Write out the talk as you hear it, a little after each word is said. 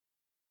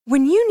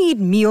When you need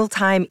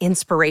mealtime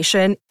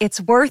inspiration,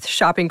 it's worth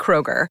shopping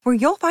Kroger, where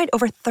you'll find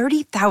over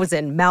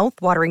 30,000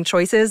 mouth-watering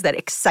choices that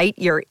excite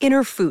your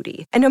inner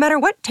foodie. And no matter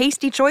what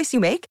tasty choice you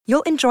make,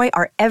 you'll enjoy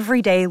our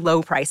everyday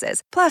low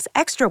prices, plus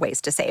extra ways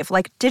to save,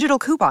 like digital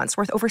coupons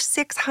worth over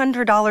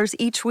 $600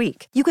 each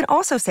week. You can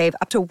also save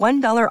up to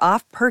 $1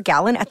 off per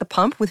gallon at the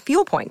pump with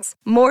fuel points.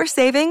 More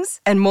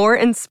savings and more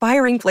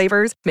inspiring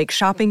flavors make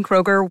shopping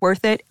Kroger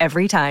worth it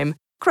every time.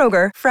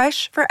 Kroger,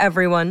 fresh for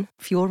everyone.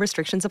 Fuel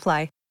restrictions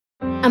apply.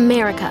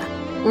 America.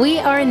 We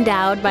are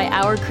endowed by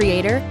our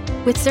Creator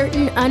with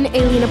certain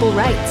unalienable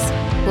rights: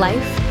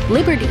 life,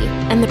 liberty,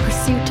 and the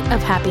pursuit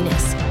of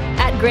happiness.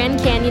 At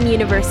Grand Canyon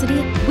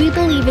University, we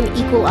believe in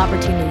equal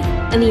opportunity,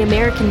 and the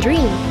American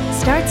dream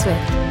starts with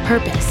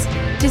purpose.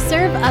 To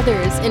serve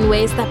others in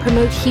ways that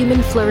promote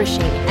human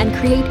flourishing and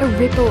create a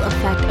ripple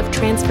effect of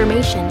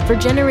transformation for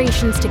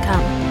generations to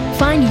come.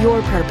 Find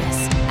your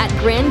purpose at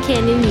Grand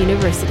Canyon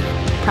University.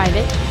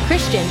 Private,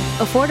 Christian,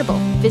 affordable.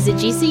 Visit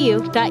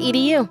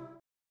gcu.edu.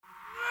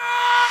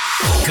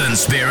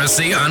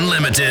 Conspiracy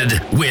Unlimited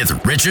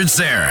with Richard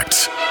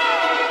Serrett.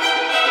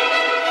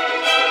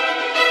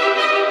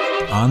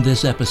 On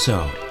this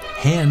episode,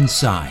 hand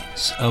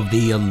signs of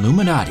the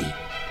Illuminati.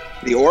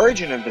 The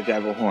origin of the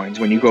devil horns,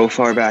 when you go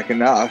far back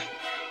enough,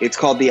 it's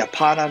called the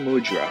Apana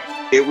Mudra.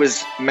 It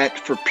was meant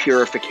for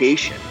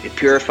purification. It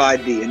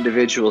purified the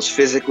individuals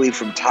physically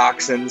from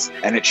toxins,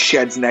 and it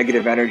sheds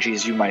negative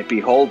energies you might be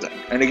holding.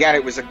 And again,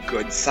 it was a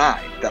good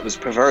sign that was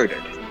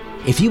perverted.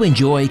 If you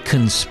enjoy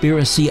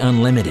Conspiracy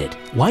Unlimited,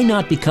 why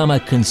not become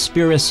a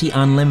Conspiracy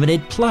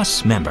Unlimited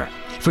Plus member?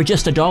 For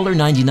just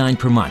 $1.99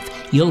 per month,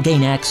 you'll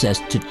gain access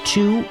to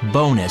 2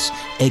 bonus,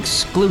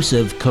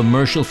 exclusive,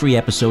 commercial-free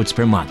episodes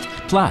per month,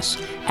 plus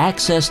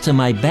access to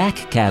my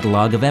back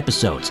catalog of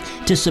episodes.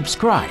 To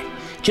subscribe,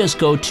 just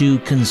go to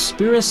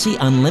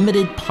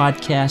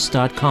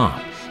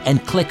conspiracyunlimitedpodcast.com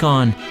and click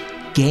on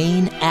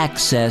Gain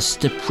Access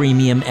to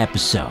Premium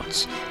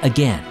Episodes.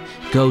 Again,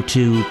 go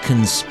to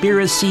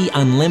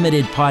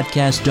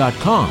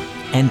conspiracyunlimitedpodcast.com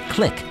and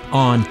click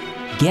on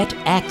Get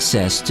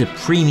Access to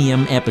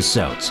Premium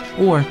Episodes,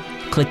 or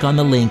click on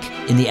the link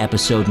in the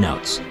episode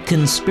notes.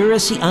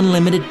 Conspiracy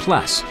Unlimited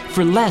Plus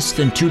for less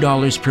than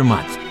 $2 per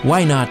month.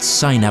 Why not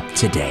sign up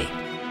today?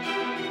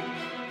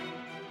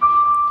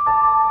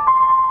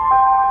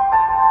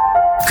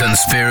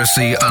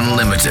 Conspiracy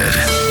Unlimited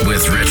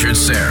with Richard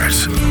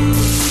Serrett.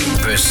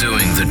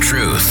 Pursuing the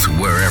truth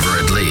wherever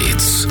it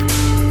leads.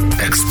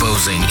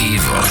 Exposing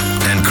evil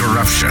and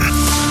corruption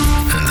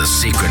and the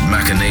secret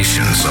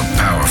machinations of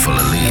powerful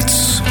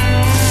elites.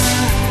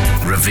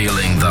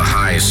 Revealing the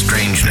high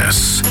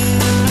strangeness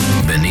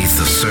beneath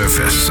the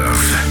surface of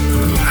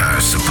our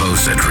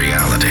supposed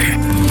reality.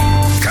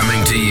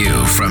 Coming to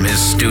you from his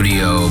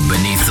studio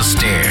beneath the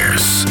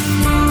stairs.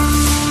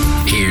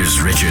 Here's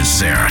Richard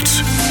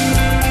Serrett.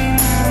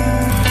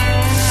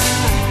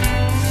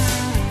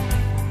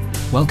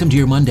 Welcome to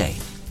your Monday.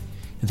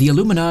 The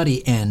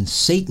Illuminati and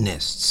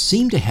Satanists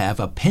seem to have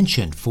a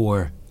penchant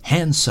for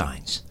hand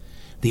signs.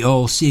 The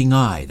all-seeing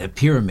eye, the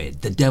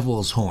pyramid, the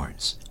devil's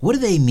horns. What do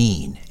they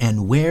mean,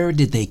 and where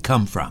did they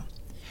come from?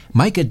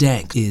 Micah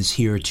Dank is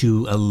here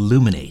to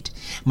illuminate.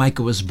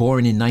 Micah was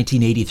born in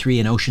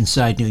 1983 in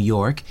Oceanside, New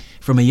York.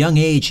 From a young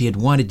age, he had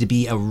wanted to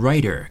be a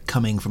writer,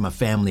 coming from a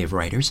family of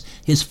writers.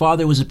 His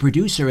father was a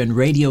producer and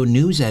radio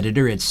news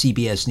editor at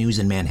CBS News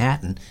in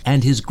Manhattan,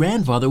 and his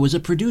grandfather was a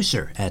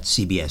producer at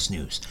CBS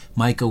News.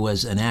 Micah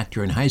was an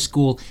actor in high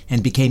school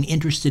and became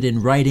interested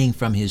in writing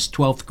from his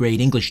 12th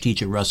grade English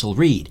teacher, Russell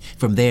Reed.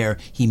 From there,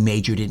 he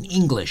majored in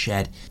English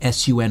at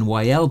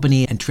SUNY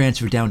Albany and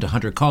transferred down to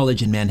Hunter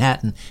College in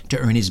Manhattan to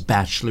earn his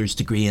bachelor's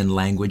degree in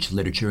language,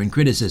 literature, and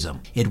criticism.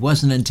 It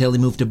wasn't until he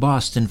moved to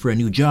Boston for a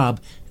new job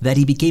that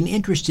he became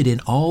interested in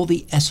all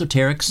the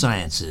esoteric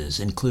sciences,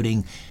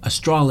 including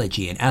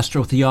astrology and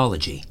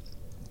astrotheology,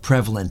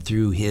 prevalent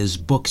through his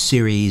book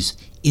series,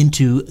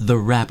 Into the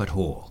Rabbit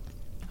Hole.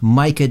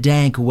 Micah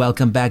Dank,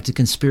 welcome back to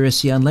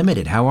Conspiracy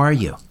Unlimited. How are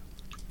you?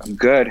 I'm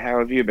good. How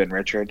have you been,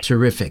 Richard?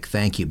 Terrific,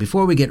 thank you.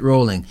 Before we get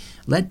rolling,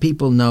 let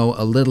people know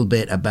a little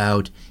bit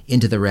about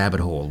Into the Rabbit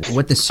Hole,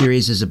 what the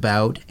series is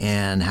about,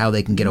 and how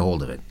they can get a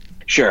hold of it.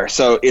 Sure.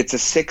 So it's a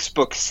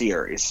 6-book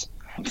series.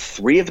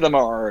 3 of them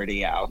are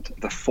already out.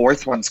 The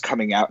 4th one's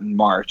coming out in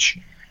March,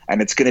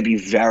 and it's going to be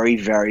very,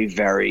 very,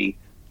 very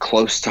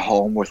close to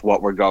home with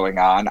what we're going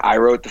on. I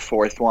wrote the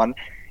 4th one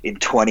in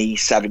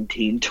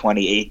 2017,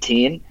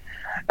 2018.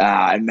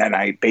 And then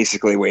I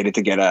basically waited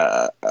to get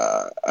a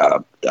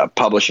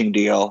publishing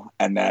deal,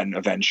 and then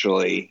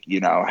eventually,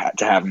 had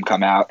to have them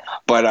come out.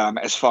 But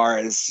as far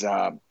as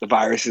the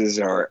viruses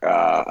or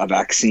a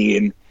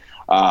vaccine,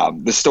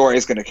 the story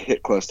is going to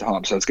hit close to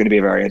home, so it's going to be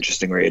a very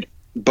interesting read.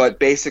 But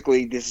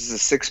basically, this is a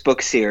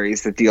 6-book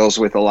series that deals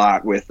with a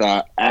lot with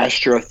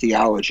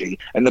astrotheology.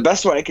 And the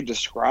best way I could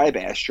describe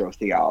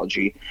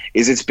astrotheology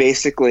is it's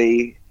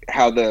basically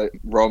how the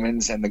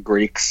Romans and the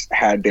Greeks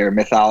had their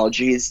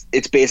mythologies.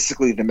 It's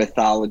basically the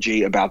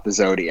mythology about the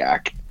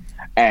zodiac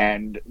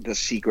and the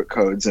secret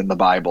codes in the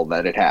Bible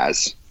that it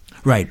has.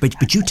 Right,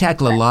 but you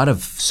tackle a lot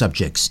of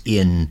subjects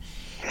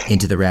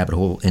into the rabbit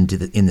hole in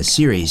the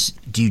series.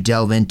 Do you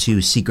delve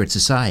into secret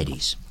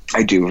societies?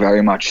 I do,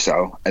 very much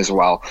so as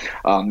well.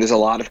 There's a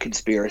lot of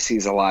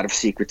conspiracies, a lot of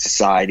secret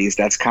societies.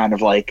 That's kind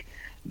of like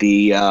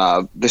the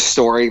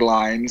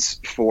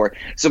storylines for.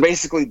 So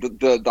basically,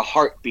 the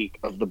heartbeat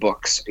of the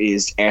books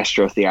is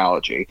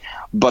astrotheology,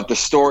 but the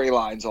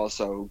storylines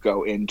also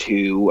go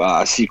into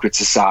secret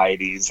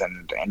societies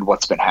and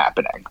what's been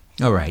happening.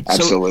 All right,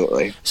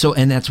 absolutely. So,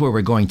 and that's where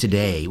we're going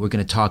today. We're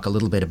going to talk a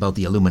little bit about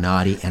the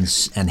Illuminati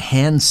and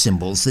hand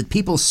symbols that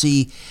people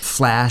see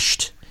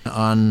flashed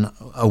on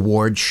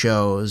award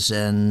shows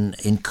and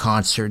in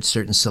concerts.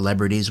 Certain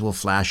celebrities will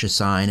flash a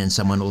sign and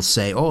someone will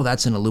say, oh,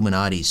 that's an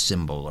Illuminati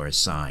symbol or a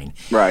sign.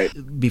 Right.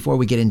 Before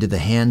we get into the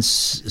hand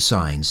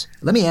signs,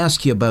 let me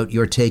ask you about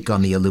your take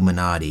on the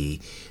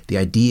Illuminati. The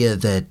idea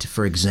that,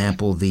 for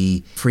example,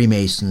 the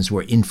Freemasons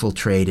were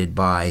infiltrated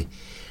by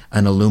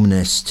an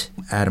Illuminist,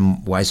 Adam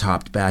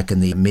Weishaupt, back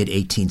in the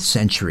mid-18th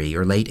century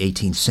or late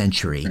 18th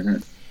century. Mm-hmm.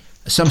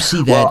 Some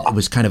see that it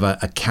was kind of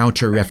a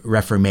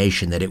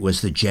counter-reformation, that it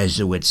was the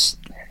Jesuits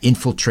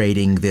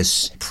infiltrating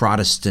this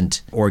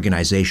Protestant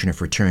organization or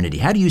fraternity.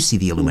 How do you see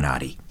the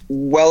Illuminati?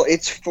 Well,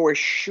 it's for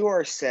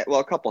sure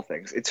a couple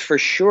things. It's for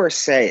sure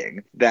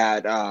saying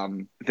that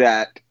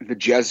that the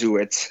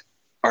Jesuits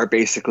are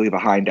basically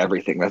behind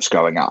everything that's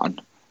going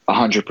on,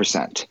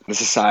 100%. The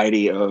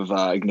Society of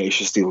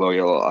Ignatius de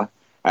Loyola.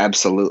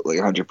 Absolutely,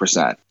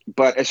 100%.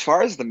 But as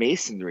far as the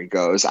Masonry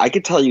goes, I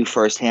could tell you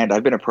firsthand,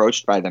 I've been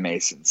approached by the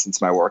Masons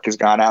since my work has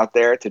gone out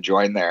there to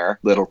join their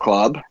little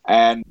club.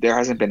 And there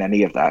hasn't been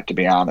any of that, to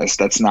be honest.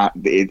 That's not,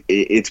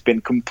 it's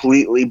been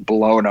completely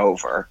blown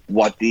over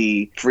what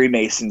the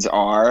Freemasons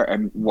are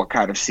and what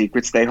kind of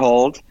secrets they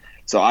hold.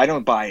 So I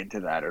don't buy into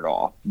that at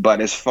all.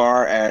 But as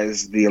far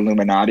as the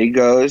Illuminati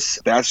goes,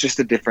 that's just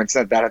a difference.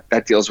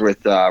 That deals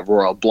with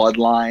royal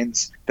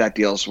bloodlines. That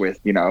deals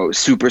with,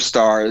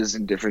 superstars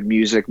in different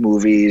music,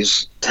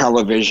 movies,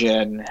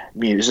 television,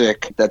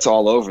 music. That's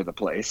all over the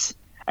place.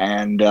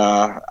 And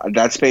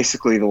that's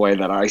basically the way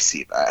that I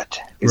see that,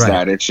 is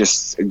that it's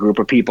just a group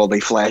of people, they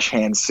flash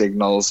hand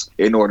signals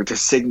in order to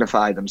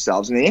signify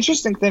themselves. And the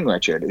interesting thing,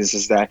 Richard,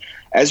 is that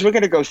as we're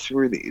going to go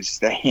through these,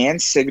 the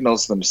hand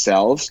signals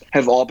themselves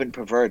have all been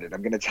perverted.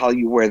 I'm going to tell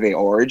you where they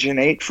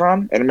originate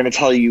from, and I'm going to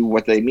tell you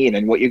what they mean.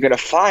 And what you're going to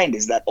find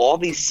is that all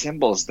these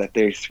symbols that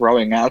they're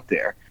throwing out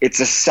there, it's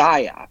a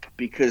psyop,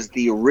 because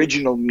the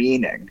original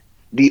meaning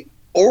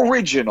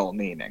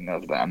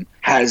of them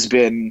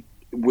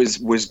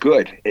was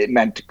good. It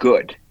meant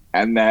good.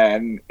 And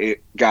then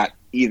it got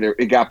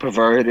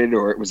perverted,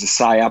 or it was a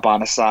psyop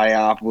on a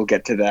psyop. We'll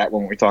get to that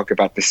when we talk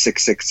about the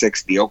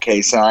 666, the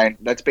OK sign.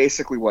 That's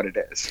basically what it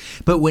is.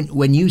 But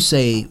when you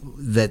say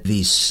that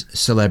these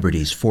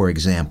celebrities, for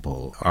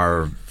example,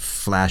 are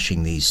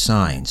flashing these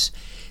signs,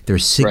 they're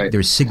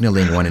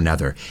signaling one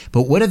another.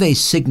 But what are they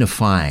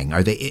signifying?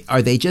 Are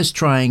they just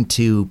trying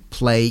to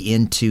play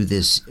into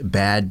this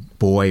bad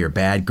boy or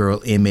bad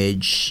girl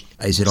image?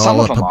 Is it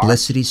all a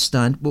publicity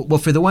stunt? Well,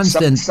 for the ones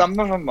some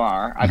of them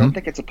are. I don't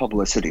think it's a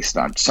publicity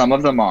stunt. Some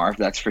of them are,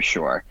 that's for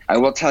sure. I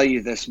will tell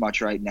you this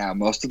much right now.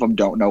 Most of them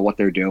don't know what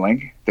they're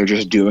doing. They're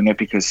just doing it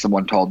because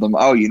someone told them,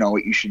 oh,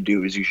 what you should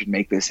do is you should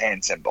make this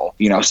hand symbol.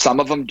 Some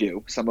of them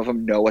do. Some of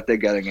them know what they're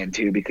getting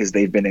into because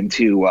they've been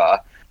into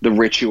the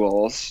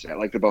rituals,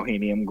 like the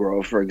Bohemian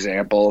Grove, for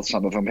example.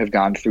 Some of them have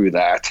gone through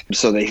that.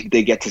 So they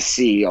get to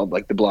see all,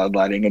 like, the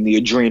bloodletting and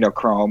the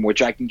adrenochrome,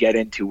 which I can get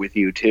into with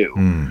you too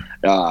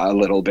a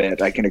little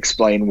bit. I can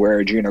explain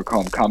where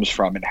adrenochrome comes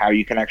from and how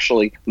you can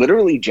actually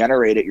literally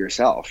generate it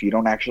yourself. You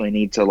don't actually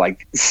need to,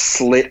 like,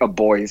 slit a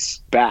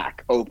boy's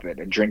back open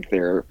and drink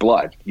their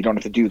blood. You don't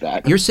have to do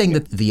that. You're saying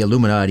that the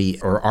Illuminati,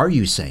 or are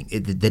you saying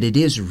that it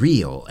is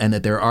real and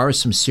that there are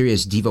some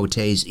serious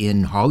devotees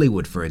in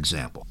Hollywood, for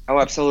example? Oh,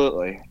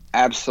 absolutely.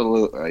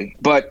 Absolutely.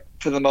 But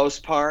for the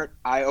most part,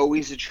 I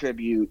always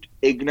attribute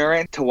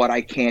ignorance to what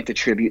I can't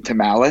attribute to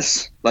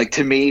malice. Like,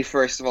 to me,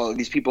 first of all,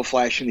 these people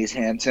flashing these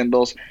hand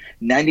symbols,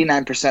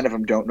 99% of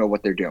them don't know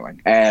what they're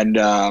doing. And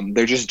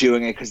they're just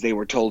doing it because they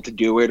were told to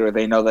do it, or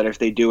they know that if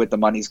they do it, the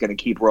money's going to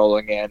keep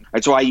rolling in.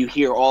 That's why you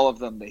hear all of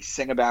them. They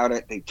sing about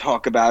it. They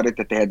talk about it,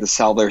 that they had to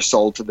sell their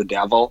soul to the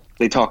devil.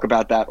 They talk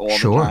about that all the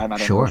time. I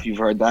don't know if you've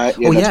heard that.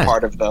 Yeah, that's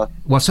part of the...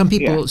 Well, some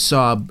people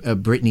saw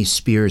Britney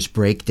Spears'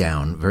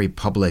 breakdown, very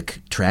public,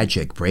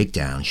 tragic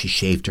breakdown. She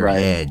shaved her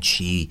head.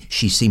 She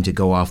seemed to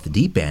go off the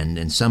deep end,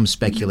 and some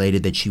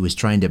speculated that she was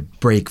trying to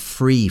break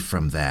free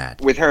from that.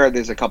 With her,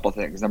 there's a couple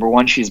things. Number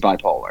one, she's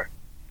bipolar.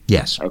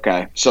 Yes.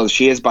 Okay. So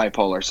she is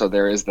bipolar. So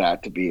there is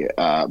that to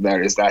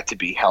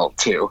be held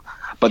too.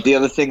 But the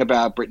other thing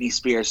about Britney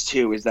Spears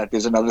too is that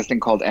there's another thing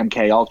called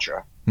MK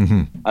Ultra.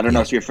 Mm-hmm. I don't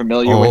know if you're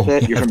familiar with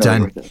it. You're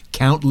familiar with it.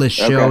 Countless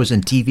shows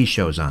and TV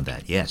shows on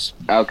that. Yes.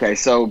 Okay.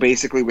 So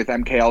basically, with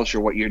MK Ultra,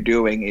 what you're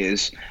doing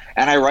is,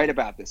 and I write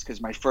about this because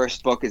my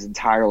first book is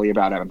entirely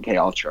about MK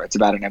Ultra. It's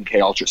about an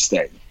MK Ultra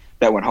sting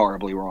that went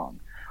horribly wrong.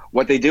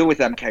 What they do with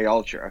MK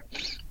Ultra,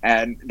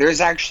 and there's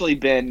actually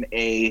been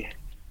a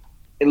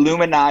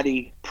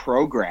Illuminati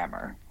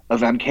programmer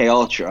of MK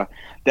Ultra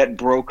that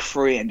broke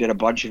free and did a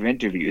bunch of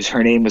interviews.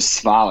 Her name was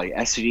Svali,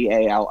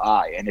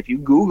 Svali. And if you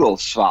Google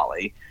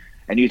Svali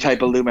and you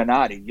type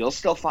Illuminati, you'll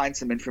still find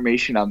some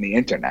information on the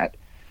internet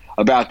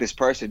about this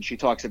person. She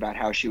talks about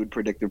how she would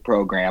predict the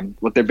program.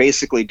 What they're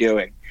basically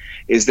doing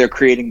is they're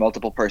creating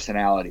multiple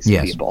personalities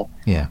in people.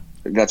 Yeah.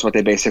 That's what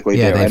they basically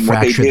do. They and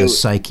fracture what they do, the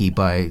psyche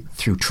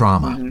through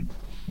trauma. Mm-hmm.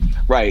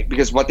 Right,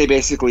 because what they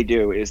basically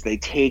do is they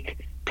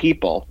take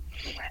people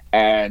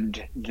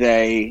and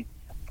they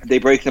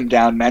break them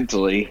down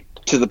mentally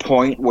to the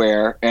point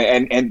where,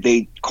 and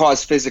they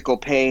cause physical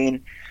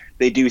pain.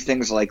 They do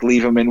things like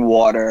leave them in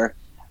water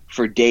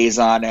for days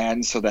on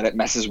end so that it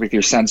messes with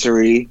your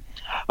sensory.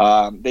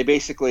 They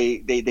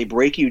basically, they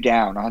break you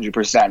down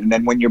 100%. And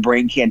then when your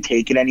brain can't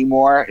take it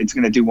anymore, it's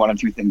going to do one of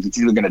two things. It's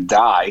either going to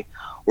die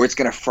or it's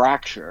going to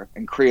fracture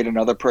and create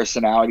another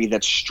personality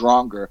that's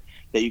stronger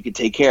that you can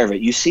take care of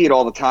it. You see it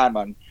all the time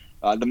on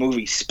the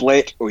movie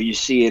Split, or you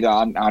see it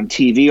on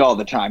TV all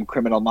the time,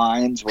 Criminal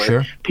Minds,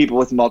 where people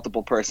with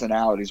multiple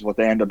personalities, what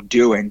they end up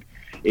doing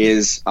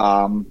is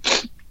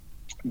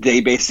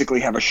they basically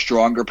have a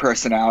stronger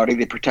personality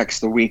that protects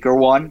the weaker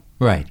one.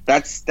 Right.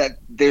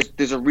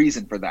 There's a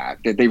reason for that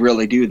they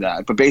really do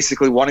that. But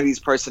basically, one of these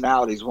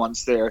personalities,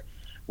 once they're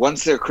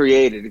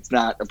created, it's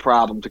not a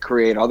problem to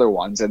create other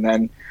ones. And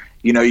then,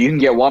 you can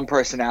get one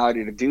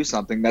personality to do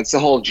something. That's the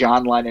whole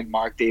John Lennon,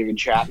 Mark David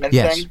Chapman thing.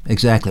 Yes,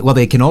 exactly. Well,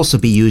 they can also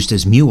be used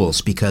as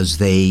mules because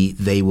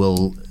they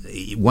will,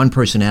 one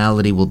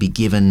personality will be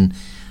given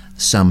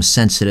some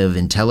sensitive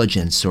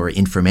intelligence or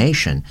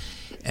information,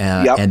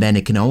 and then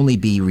it can only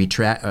be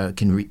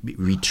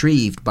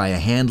retrieved by a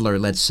handler.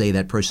 Let's say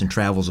that person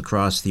travels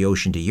across the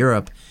ocean to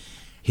Europe.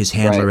 His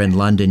handler in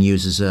London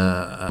uses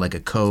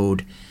a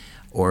code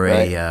or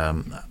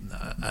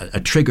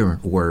a trigger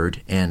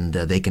word, and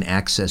they can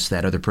access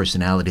that other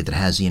personality that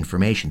has the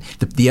information.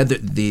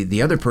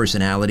 The other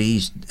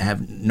personalities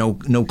have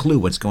no clue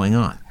what's going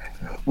on.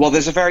 Well,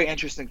 there's a very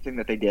interesting thing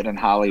that they did in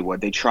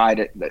Hollywood. They tried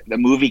it. The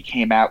movie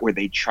came out where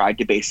they tried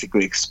to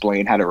basically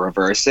explain how to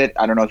reverse it.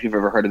 I don't know if you've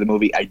ever heard of the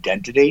movie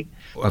Identity.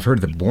 I've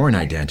heard of the Bourne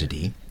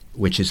Identity,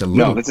 which is a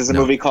little... No, this is a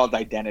movie called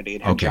Identity.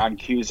 It had John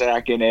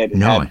Cusack in it.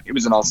 It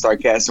was an all-star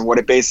cast. And what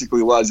it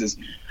basically was is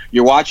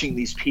you're watching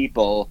these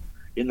people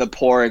in the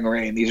pouring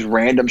rain. These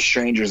random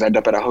strangers end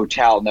up at a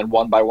hotel, and then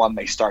one by one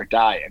they start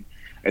dying.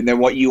 And then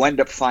what you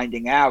end up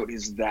finding out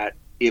is that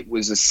it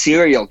was a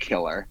serial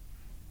killer.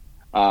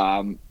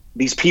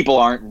 These people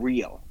aren't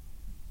real.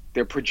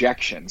 They're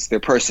projections,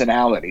 they're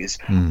personalities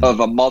of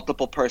a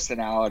multiple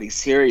personality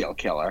serial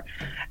killer.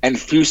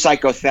 And through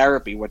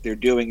psychotherapy, what they're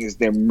doing is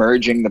they're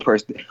merging the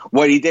person.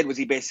 What he did was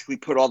he basically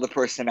put all the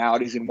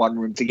personalities in one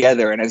room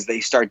together, and as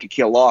they start to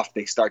kill off,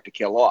 they start to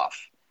kill off.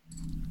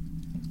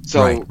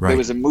 So there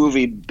was a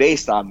movie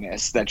based on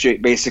this that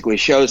basically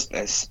shows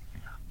this.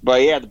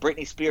 But yeah, the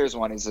Britney Spears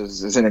one is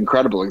an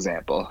incredible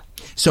example.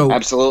 So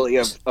absolutely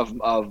of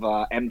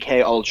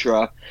MK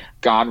Ultra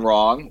gone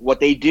wrong. What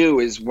they do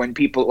is when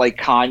people like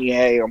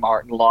Kanye or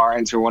Martin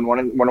Lawrence or when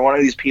one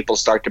of these people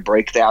start to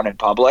break down in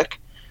public,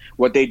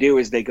 what they do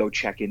is they go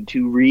check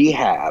into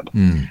rehab,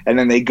 and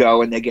then they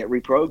go and they get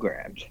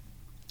reprogrammed.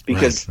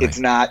 Because it's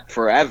not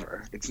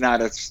forever.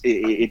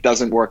 It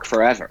doesn't work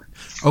forever.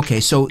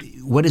 Okay, so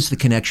what is the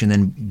connection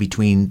then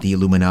between the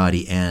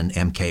Illuminati and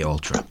MK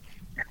Ultra?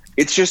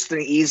 It's just the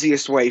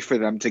easiest way for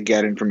them to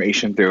get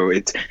information through.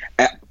 It's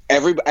at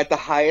the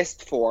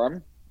highest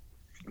form.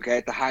 Okay,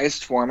 at the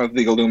highest form of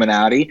the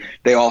Illuminati,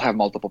 they all have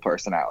multiple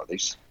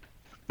personalities.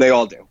 They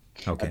all do.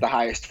 Okay. At the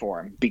highest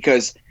form,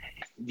 because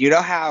you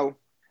know how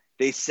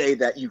they say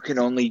that you can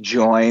only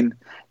join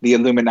the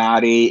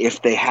Illuminati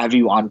if they have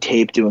you on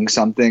tape doing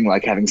something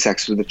like having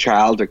sex with a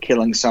child or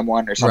killing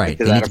someone or something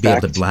to that effect. Right, they need to be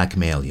able to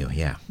blackmail you,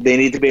 yeah. They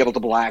need to be able to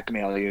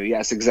blackmail you,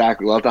 yes,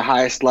 exactly. Well, at the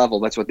highest level,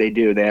 that's what they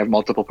do. They have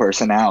multiple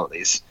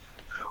personalities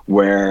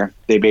where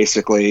they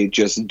basically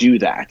just do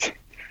that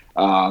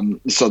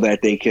so that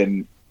they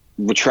can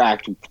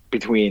retract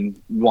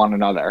between one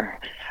another.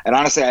 And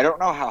honestly, I don't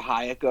know how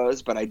high it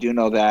goes, but I do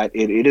know that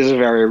it is a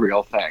very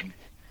real thing.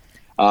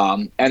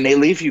 And they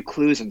leave you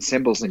clues and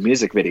symbols in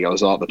music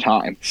videos all the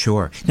time.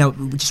 Sure. Now,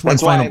 just one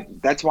final.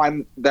 That's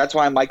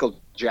why Michael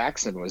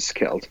Jackson was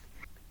killed.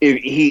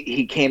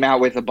 He came out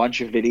with a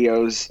bunch of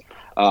videos.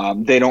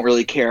 They don't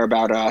really care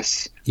about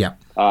us. Yeah.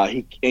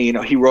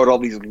 He wrote all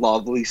these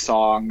lovely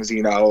songs.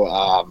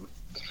 Heal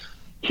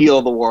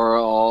the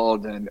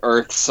World and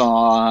Earth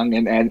Song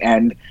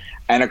and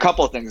a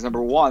couple of things.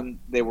 Number one,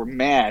 they were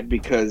mad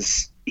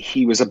because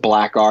he was a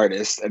black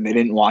artist and they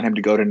didn't want him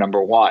to go to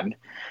number one,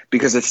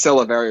 because it's still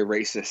a very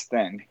racist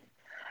thing.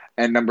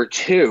 And number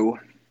two,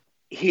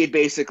 he had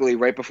basically,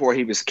 right before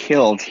he was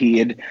killed, he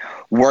had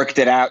worked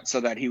it out so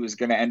that he was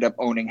going to end up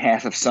owning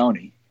half of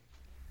Sony.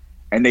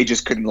 And they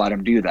just couldn't let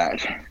him do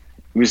that.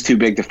 It was too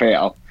big to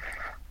fail.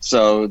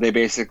 So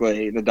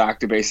the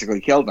doctor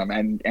basically killed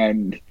him.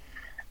 And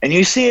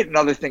you see it in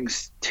other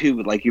things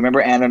too. Like, you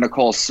remember Anna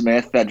Nicole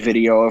Smith, that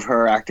video of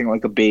her acting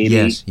like a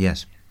baby?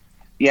 Yes.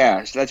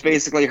 Yeah, so that's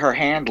basically her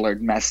handler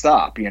messed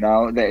up, you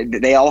know?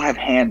 They all have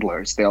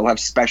handlers. They all have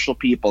special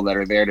people that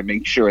are there to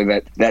make sure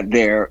that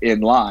they're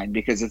in line,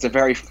 because it's a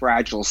very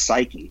fragile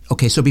psyche.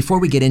 Okay, so before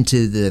we get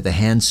into the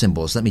hand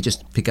symbols, let me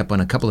just pick up on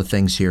a couple of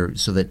things here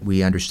so that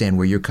we understand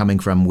where you're coming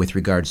from with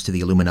regards to the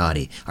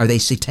Illuminati. Are they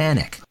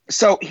satanic?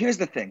 So here's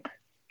the thing.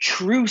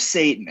 True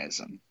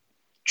Satanism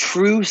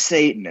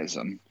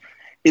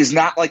is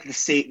not like the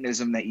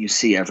Satanism that you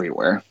see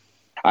everywhere.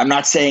 I'm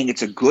not saying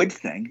it's a good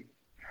thing.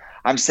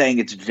 I'm saying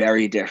it's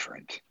very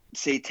different.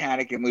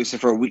 Satanic and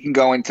Lucifer, we can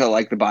go into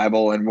like the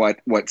Bible and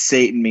what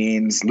Satan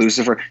means,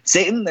 Lucifer.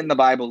 Satan in the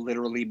Bible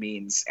literally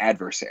means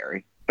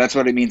adversary. That's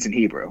what it means in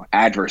Hebrew,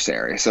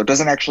 adversary. So it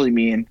doesn't actually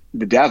mean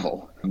the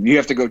devil. You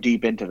have to go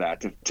deep into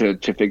that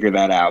to figure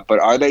that out. But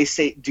are they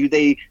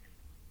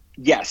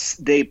yes,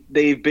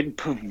 they've been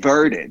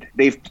perverted.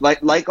 They've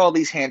like all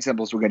these hand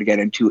symbols we're going to get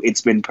into,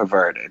 it's been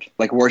perverted.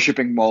 Like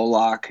worshiping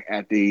Moloch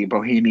at the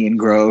Bohemian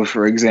Grove,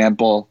 for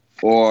example,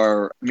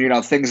 or, you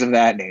know, things of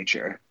that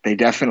nature. They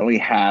definitely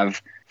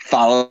have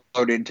followed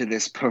into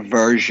this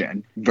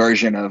version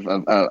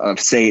of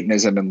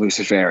Satanism and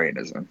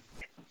Luciferianism.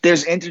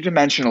 There's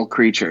interdimensional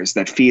creatures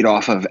that feed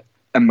off of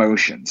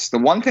emotions. The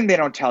one thing they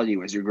don't tell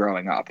you as you're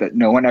growing up, that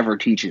no one ever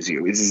teaches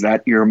you, is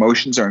that your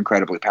emotions are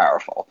incredibly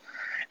powerful.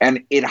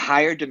 And in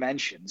higher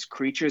dimensions,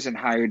 creatures in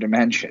higher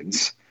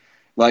dimensions,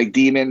 like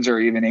demons or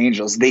even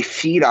angels, they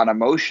feed on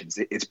emotions.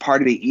 It's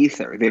part of the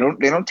ether. They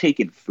don't take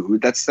in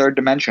food. That's third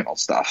dimensional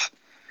stuff.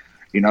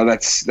 You know,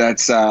 that's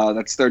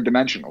third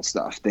dimensional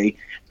stuff. They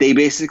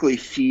basically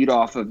feed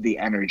off of the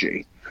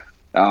energy.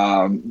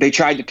 They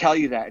tried to tell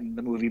you that in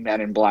the movie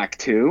Men in Black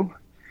 2,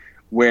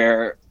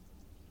 where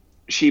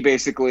she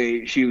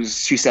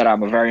said,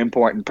 "I'm a very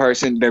important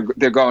person."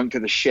 They're going to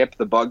the ship.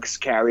 The bug's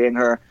carrying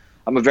her.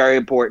 "I'm a very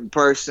important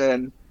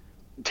person.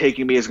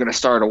 Taking me is going to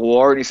start a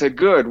war." And he said,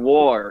 "Good,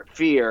 war,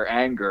 fear,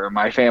 anger.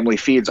 My family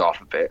feeds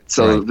off of it."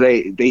 So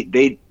right.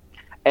 they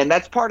and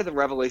that's part of the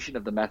revelation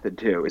of the method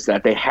too, is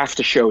that they have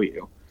to show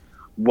you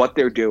what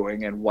they're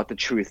doing and what the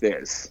truth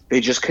is. They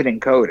just couldn't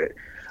encode it.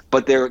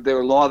 But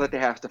their law that they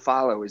have to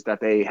follow is that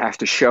they have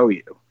to show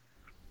you.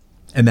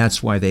 And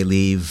that's why they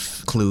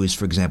leave clues,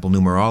 for example,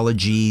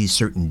 numerology,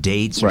 certain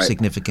dates are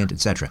significant,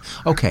 etc.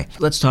 Okay,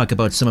 let's talk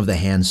about some of the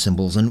hand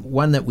symbols. And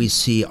one that we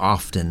see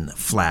often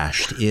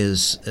flashed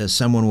is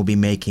someone will be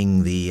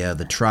making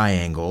the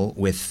triangle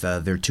with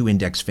their two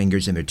index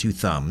fingers and their two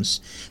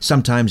thumbs.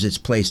 Sometimes it's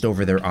placed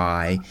over their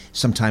eye.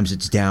 Sometimes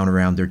it's down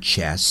around their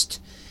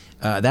chest.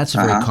 That's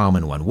a very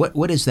common one.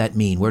 What does that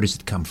mean? Where does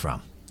it come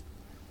from?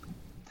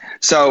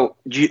 So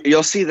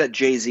you'll see that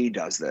Jay-Z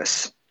does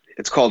this.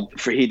 It's called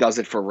he does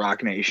it for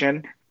Rock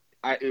Nation.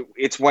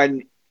 It's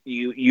when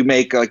you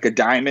make like a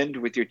diamond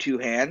with your two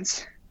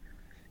hands.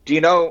 Do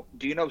you know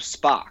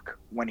Spock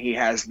when he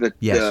has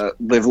the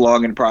live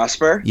long and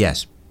prosper?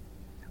 Yes.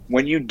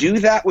 When you do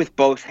that with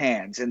both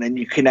hands and then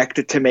you connect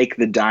it to make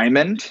the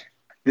diamond,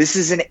 this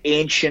is an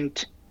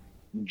ancient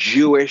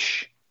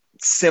Jewish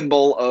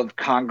symbol of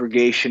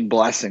congregation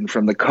blessing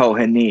from the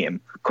Kohanim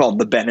called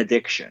the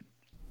benediction.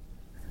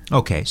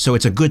 Okay, so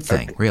it's a good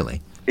thing,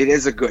 really. It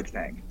is a good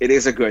thing.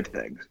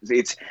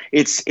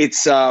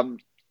 It's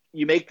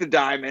you make the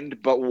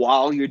diamond, but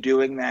while you're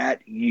doing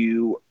that,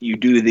 you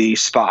do the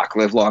Spock,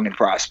 live long and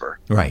prosper.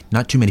 Right.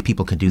 Not too many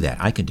people can do that.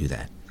 I can do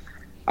that.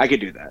 I could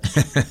do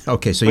that.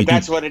 Okay, so but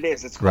that's what it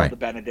is. It's called the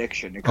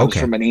benediction. It comes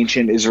from an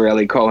ancient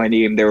Israeli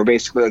Kohanim. They were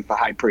basically like the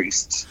high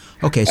priests.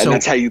 Okay, so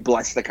that's how you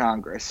bless the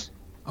Congress.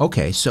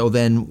 Okay, so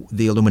then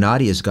the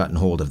Illuminati has gotten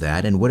hold of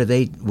that, and what are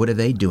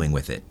they doing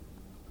with it?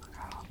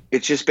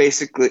 It's just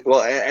basically,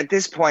 well, at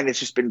this point, it's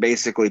just been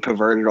basically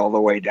perverted all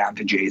the way down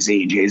to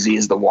Jay-Z. Jay-Z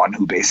is the one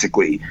who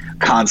basically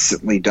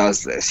constantly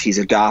does this. He's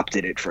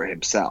adopted it for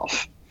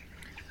himself.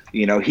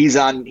 You know, he's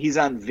on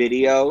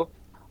video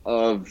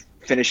of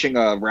finishing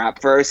a rap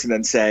verse and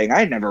then saying,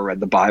 "I never read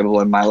the Bible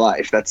in my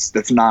life."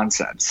 That's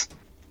nonsense.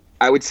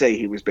 I would say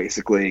he was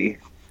basically,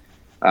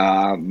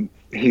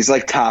 he's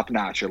like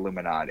top-notch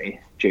Illuminati,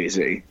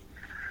 Jay-Z.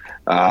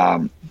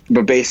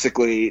 But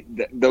basically,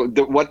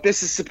 what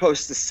this is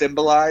supposed to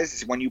symbolize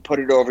is when you put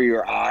it over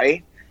your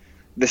eye,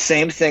 the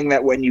same thing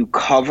that when you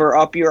cover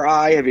up your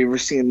eye. Have you ever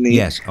seen the?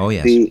 Yes. Oh,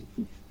 yes.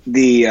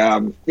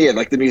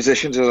 Like the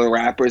musicians or the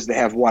rappers, they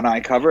have one eye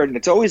covered, and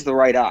it's always the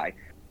right eye.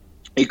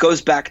 It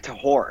goes back to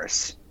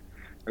Horus.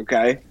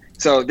 Okay,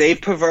 so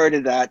they've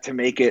perverted that to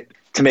make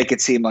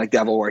it seem like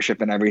devil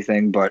worship and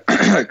everything. But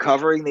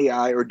covering the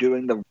eye or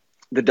doing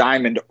the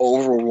diamond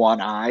over one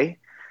eye,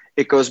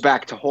 it goes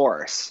back to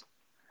Horus.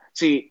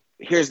 See,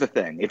 here's the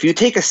thing. If you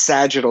take a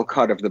sagittal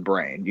cut of the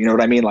brain, you know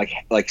what I mean?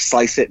 Like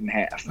slice it in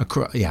half.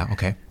 Yeah,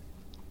 okay.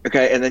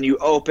 Okay, and then you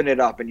open it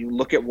up and you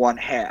look at one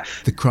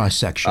half. The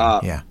cross-section,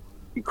 yeah.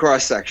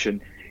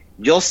 Cross-section.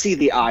 You'll see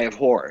the Eye of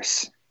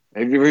Horus.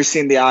 Have you ever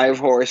seen the Eye of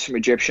Horus from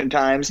Egyptian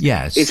times?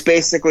 Yes. It's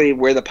basically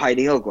where the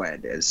pineal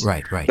gland is.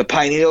 Right. The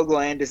pineal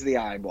gland is the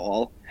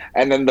eyeball,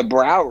 and then the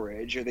brow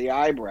ridge or the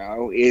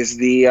eyebrow is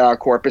the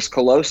corpus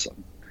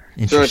callosum.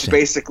 So it's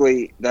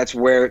basically, that's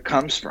where it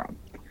comes from.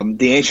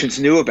 The ancients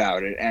knew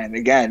about it. And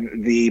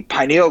again, the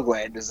pineal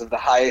gland is of the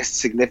highest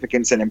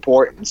significance and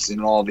importance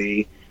in all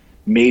the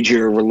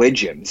major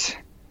religions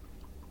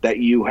that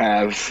you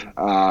have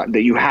out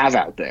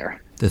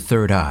there. The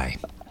third eye.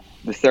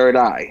 The third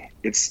eye.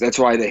 That's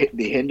why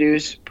the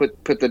Hindus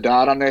put the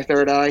dot on their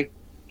third eye.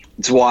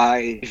 It's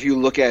why if you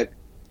look at,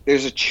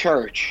 there's a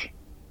church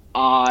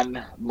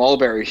on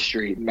Mulberry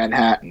Street in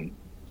Manhattan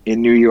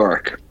in New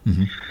York.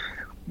 Mm-hmm.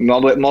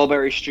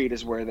 Mulberry Street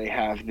is where they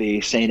have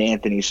the St.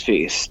 Anthony's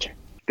feast.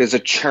 There's a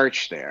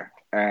church there,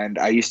 and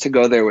I used to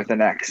go there with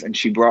an ex, and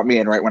she brought me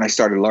in right when I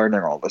started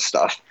learning all this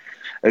stuff.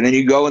 And then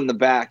you go in the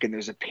back, and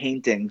there's a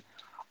painting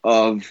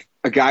of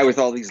a guy with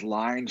all these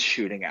lines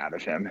shooting out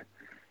of him.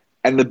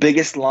 And the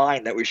biggest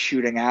line that was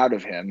shooting out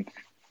of him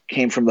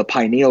came from the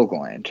pineal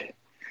gland.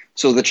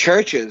 So the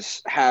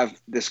churches have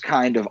this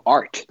kind of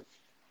art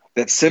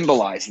that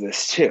symbolize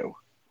this too.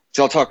 It's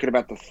all talking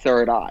about the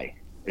third eye.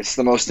 It's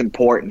the most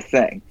important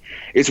thing.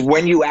 It's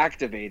when you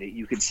activate it,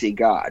 you can see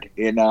God.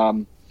 In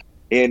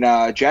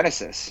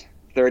Genesis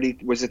 30,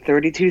 was it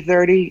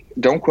 32:30?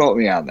 Don't quote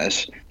me on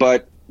this.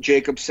 But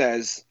Jacob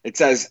says,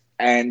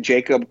 and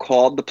Jacob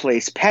called the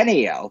place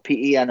Peniel,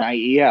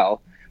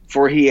 Peniel,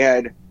 for he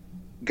had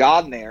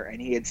gone there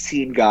and he had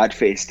seen God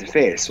face to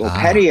face. Well,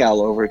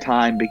 Peniel over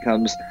time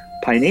becomes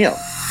pineal.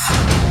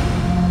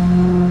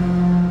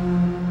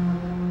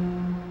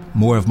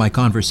 More of my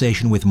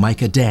conversation with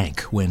Micah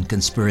Dank when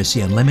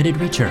Conspiracy Unlimited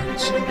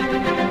returns.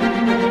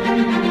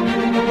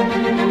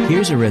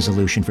 Here's a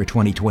resolution for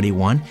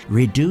 2021.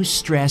 Reduce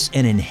stress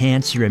and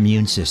enhance your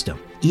immune system.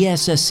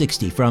 ESS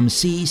 60 from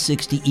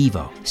C60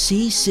 Evo.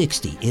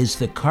 C60 is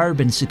the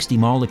carbon-60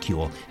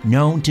 molecule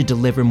known to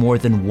deliver more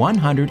than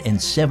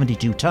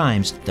 172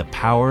 times the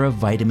power of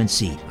vitamin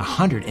C.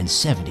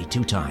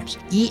 172 times.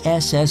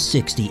 ESS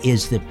 60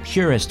 is the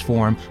purest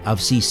form of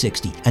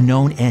C60, a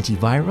known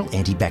antiviral,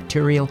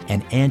 antibacterial,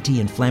 and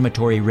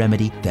anti-inflammatory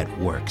remedy that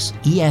works.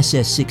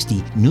 ESS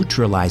 60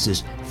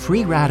 neutralizes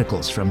free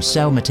radicals from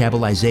cell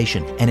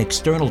metabolization and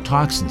external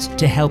toxins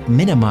to help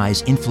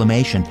minimize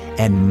inflammation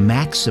and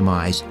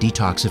maximize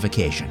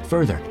detoxification.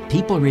 Further,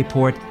 people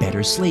report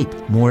better sleep,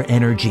 more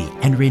energy,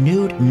 and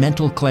renewed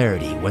mental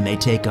clarity when they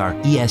take our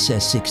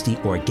ESS 60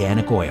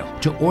 organic oil.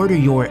 To order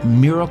your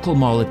miracle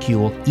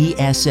molecule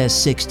ESS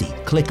 60,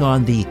 click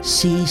on the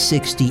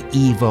C60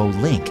 Evo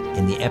link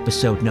in the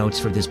episode notes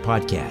for this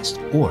podcast,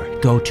 or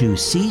go to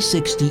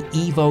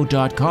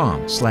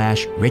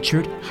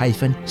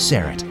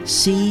c60evo.com/Richard-Serrett.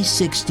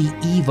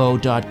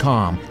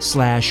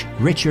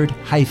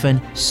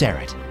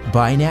 c60evo.com/Richard-Serrett.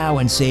 Buy now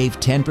and save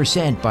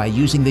 10% by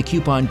using the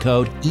coupon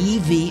code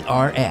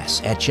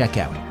EVRS at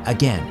checkout.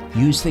 Again,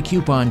 use the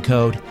coupon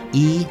code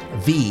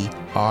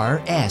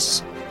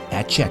EVRS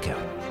at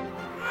checkout.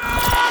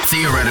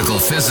 Theoretical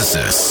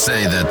physicists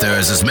say that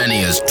there's as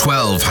many as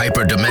 12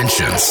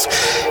 hyperdimensions.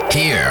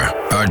 Here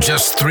are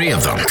just 3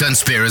 of them.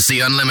 Conspiracy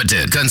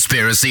Unlimited,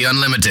 Conspiracy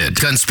Unlimited,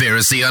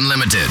 Conspiracy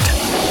Unlimited.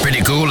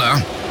 Pretty cool, huh?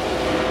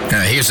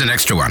 Here's an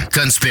extra one.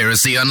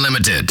 Conspiracy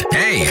Unlimited.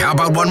 Hey, how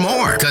about one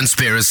more?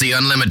 Conspiracy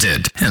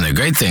Unlimited. And the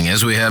great thing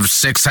is we have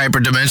 6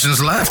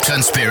 hyperdimensions left.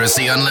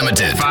 Conspiracy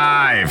Unlimited.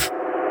 5.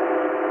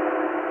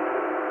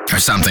 Or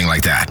something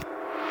like that.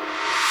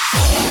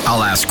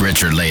 I'll ask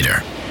Richard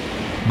later.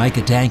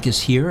 Micah Dank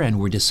is here, and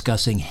we're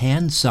discussing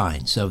hand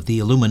signs of the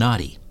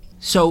Illuminati.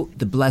 So,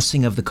 the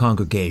blessing of the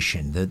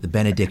congregation, the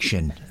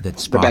benediction that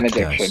Spock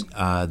does,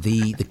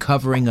 the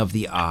covering of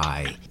the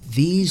eye,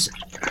 these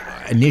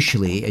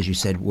initially, as you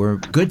said, were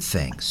good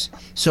things.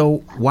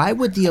 So, why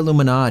would the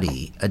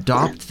Illuminati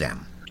adopt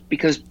them?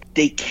 Because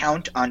they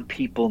count on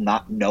people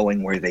not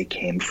knowing where they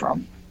came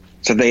from.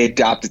 So they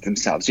adopt it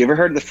themselves. You ever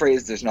heard the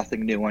phrase, there's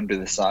nothing new under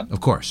the sun?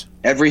 Of course.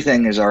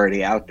 Everything is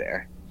already out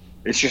there.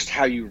 It's just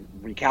how you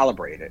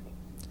recalibrate it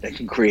that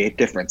can create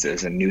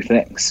differences and new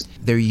things.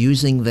 They're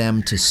using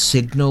them to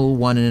signal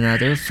one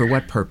another for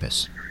what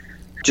purpose?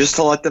 Just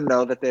to let them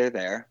know that they're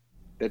there,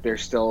 that they're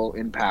still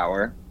in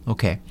power.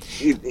 Okay.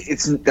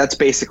 That's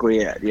basically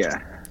it,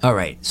 yeah. All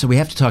right, so we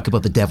have to talk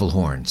about the devil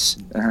horns,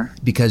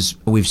 because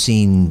we've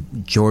seen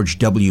George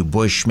W.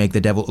 Bush make the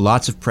devil.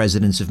 Lots of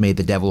presidents have made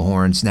the devil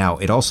horns. Now,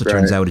 it also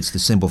turns out it's the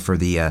symbol for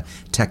the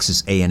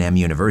Texas A&M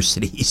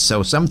University.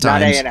 So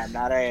sometimes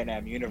not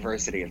A&M,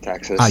 University of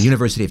Texas.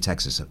 University of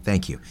Texas.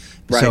 Thank you.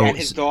 Right, so, and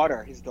his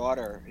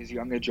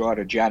younger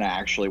daughter Jenna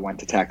actually went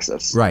to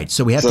Texas. Right,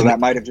 so that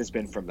might have just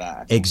been from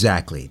that.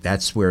 Exactly.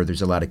 That's where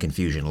there's a lot of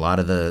confusion. A lot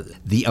of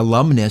the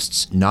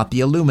alumnists, not the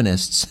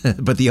Illuminists,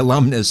 but the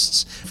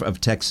alumnists of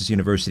Texas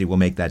University will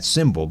make that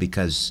symbol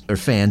because they're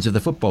fans of the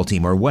football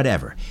team or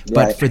whatever. But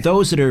Right. for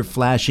those that are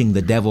flashing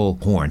the devil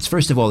horns,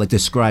 first of all,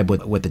 describe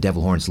what the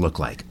devil horns look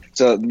like.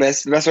 So the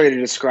best way to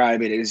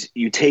describe it is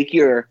you take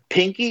your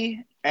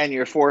pinky and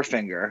your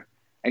forefinger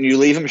and you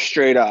leave them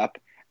straight up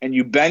and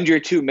you bend your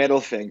 2 middle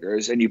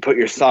fingers and you put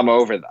your thumb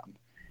over them.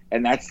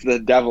 And that's the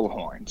devil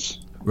horns.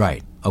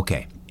 Right.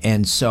 Okay.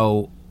 And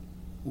so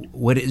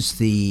what is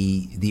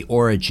the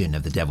origin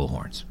of the devil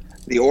horns?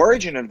 The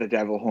origin of the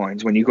devil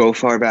horns, when you go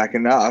far back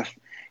enough,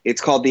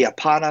 it's called the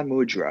Apana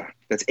Mudra.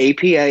 That's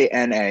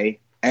APANA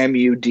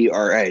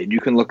Mudra. And you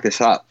can look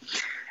this up.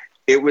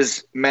 It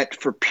was meant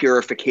for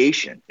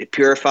purification. It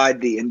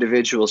purified the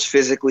individuals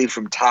physically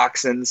from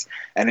toxins,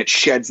 and it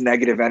sheds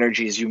negative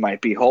energies you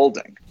might be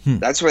holding.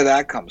 That's where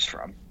that comes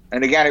from.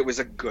 And again, it was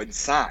a good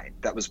sign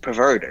that was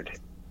perverted.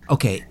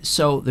 Okay,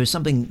 so there's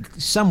something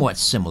somewhat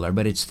similar,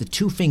 but it's the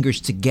two fingers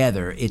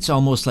together. It's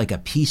almost like a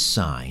peace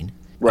sign.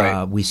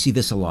 Right. We see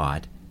this a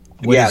lot.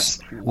 Where does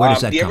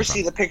that you come ever from?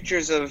 see the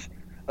pictures of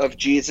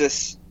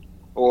Jesus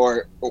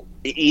or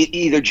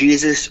either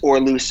Jesus or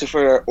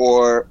Lucifer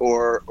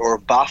or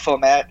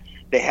Baphomet?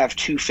 They have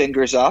two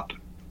fingers up.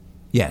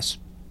 Yes.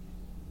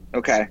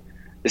 Okay.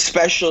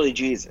 Especially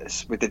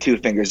Jesus with the two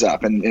fingers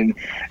up, and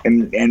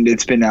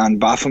it's been on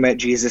Baphomet,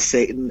 Jesus,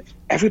 Satan.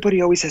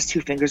 Everybody always has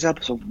two fingers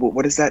up. So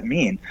what does that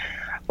mean?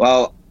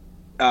 Well,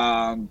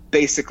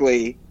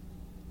 basically,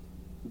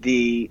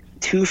 the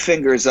two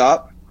fingers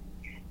up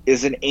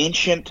is an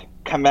ancient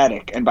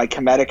Kemetic, and by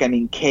Kemetic I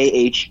mean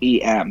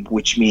Khem,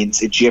 which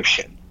means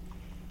Egyptian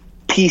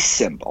peace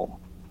symbol.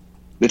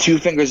 The two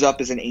fingers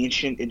up is an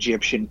ancient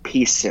Egyptian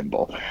peace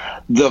symbol.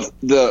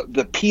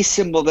 The peace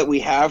symbol that we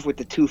have with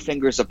the two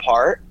fingers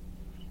apart,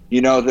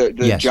 the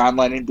Yes. John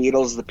Lennon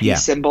Beatles, the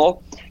peace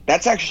symbol,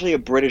 that's actually a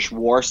British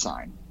war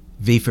sign.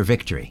 V for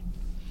victory.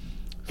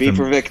 V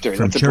for victory.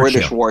 from That's a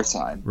British Churchill. war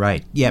sign.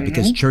 Right. Yeah,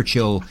 because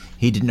Churchill,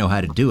 he didn't know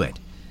how to do it.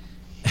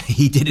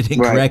 He did it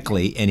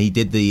incorrectly, and he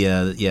did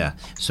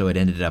so it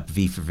ended up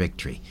V for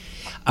victory.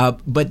 But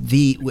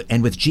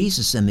with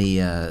Jesus and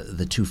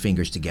the two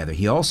fingers together,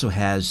 he also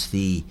has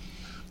the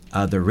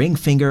ring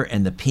finger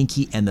and the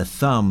pinky and the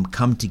thumb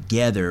come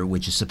together,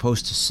 which is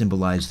supposed to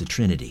symbolize the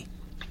Trinity.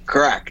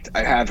 Correct.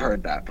 I have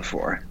heard that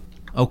before.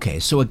 Okay,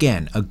 so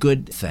again, a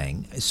good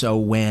thing. So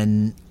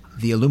when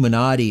the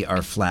Illuminati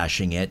are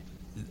flashing it,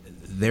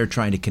 they're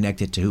trying to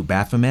connect it to who?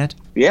 Baphomet?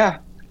 Yeah.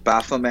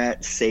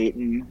 Baphomet,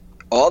 Satan,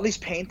 all these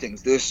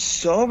paintings. There's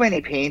so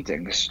many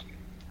paintings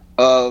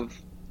of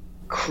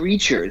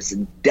creatures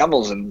and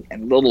devils and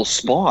little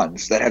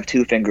spawns that have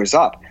two fingers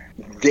up.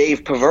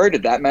 They've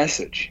perverted that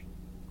message.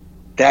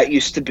 That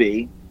used to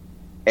be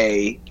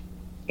a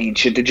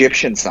ancient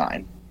Egyptian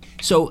sign.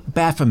 So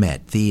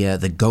Baphomet,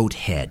 the goat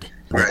head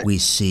that Right. we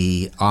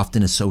see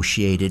often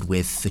associated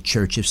with the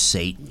Church of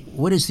Satan.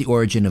 What is the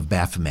origin of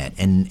Baphomet,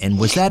 and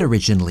was that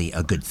originally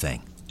a good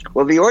thing?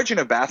 Well, the origin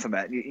of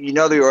Baphomet, you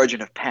know the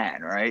origin of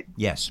Pan, right?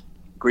 Yes.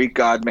 Greek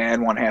god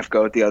man, one half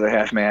goat, the other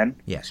half man.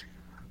 Yes.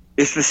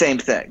 It's the same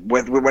thing.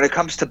 When it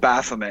comes to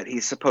Baphomet,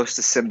 he's supposed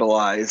to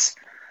symbolize,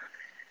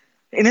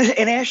 in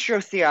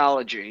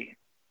astrotheology,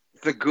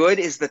 the good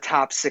is the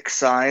top 6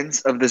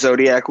 signs of the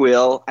zodiac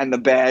wheel, and the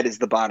bad is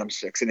the bottom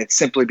 6. And it's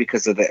simply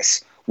because of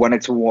this. When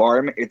it's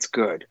warm, it's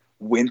good.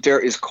 Winter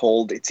is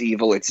cold, it's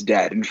evil, it's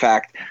dead. In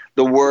fact,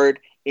 the word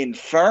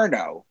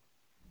inferno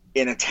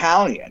in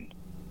Italian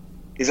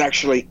is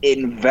actually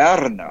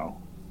inverno,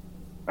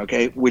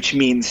 okay, which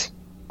means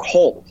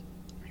cold.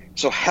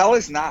 So hell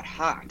is not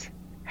hot.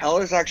 Hell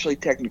is actually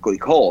technically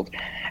cold.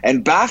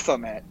 And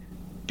Baphomet,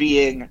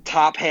 being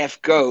top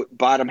half goat,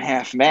 bottom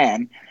half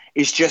man,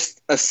 is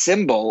just a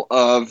symbol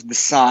of the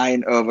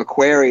sign of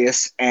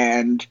Aquarius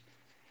and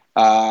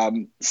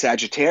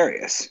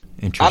Sagittarius.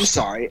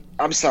 Interesting.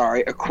 I'm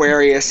sorry,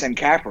 Aquarius and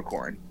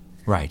Capricorn.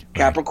 Right.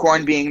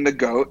 Capricorn being the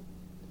goat.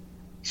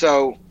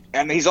 So,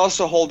 and he's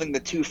also holding the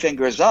two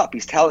fingers up.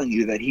 He's telling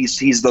you that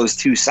he's those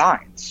two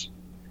signs.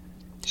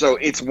 So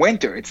it's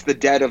winter. It's the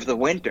dead of the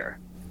winter.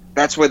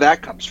 That's where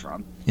that comes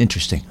from.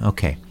 Interesting.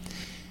 Okay.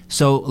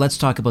 So let's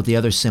talk about the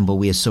other symbol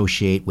we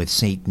associate with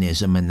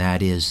Satanism, and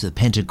that is the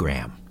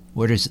pentagram.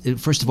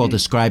 First of all,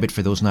 describe it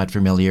for those not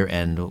familiar,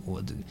 and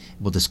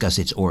we'll discuss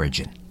its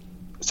origin.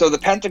 So the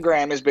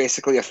pentagram is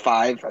basically it's a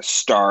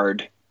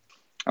 5-starred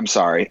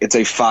star.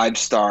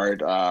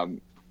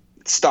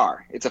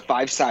 It's a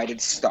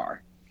 5-sided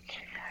star.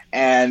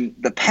 And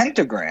the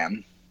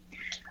pentagram,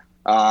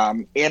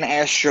 in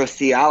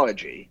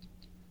astrotheology,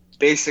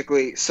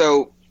 basically,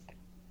 so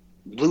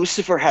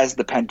Lucifer has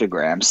the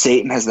pentagram,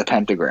 Satan has the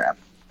pentagram.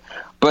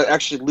 But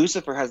actually,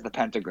 Lucifer has the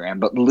pentagram,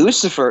 but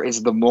Lucifer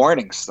is the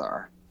morning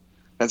star.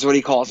 That's what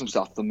he calls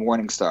himself, the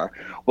morning star.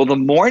 Well, the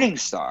morning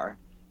star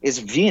is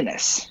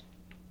Venus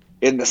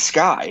in the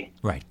sky,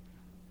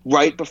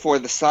 right before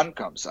the sun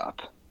comes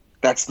up.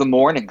 That's the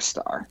morning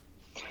star.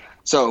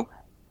 So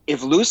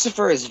if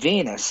Lucifer is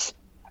Venus,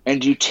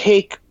 and you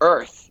take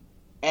Earth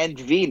and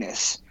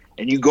Venus,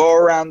 and you go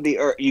around the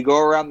Earth, you go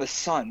around the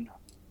sun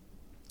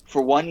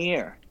for 1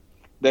 year,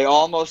 they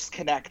almost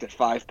connect at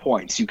 5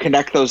 points. You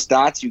connect those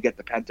dots, you get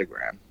the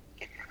pentagram.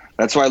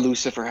 That's why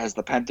Lucifer has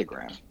the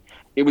pentagram.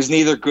 It was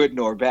neither good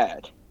nor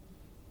bad.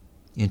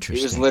 Interesting.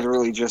 It was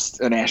literally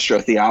just an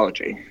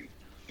astrotheology.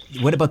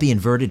 What about the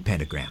inverted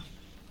pentagram?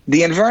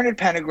 The inverted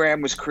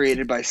pentagram was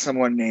created by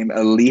someone named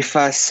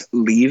Eliphas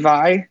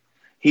Levi.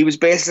 He was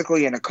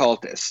basically an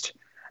occultist.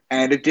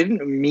 And it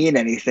didn't mean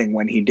anything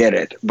when he did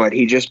it, but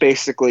he just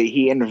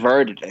he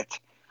inverted it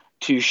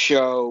to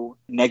show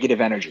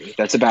negative energy.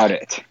 That's about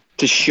it.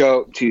 To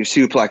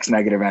suplex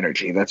negative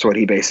energy. That's what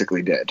he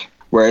basically did.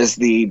 Whereas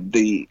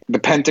the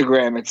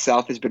pentagram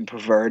itself has been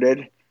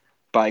perverted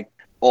by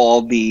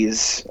all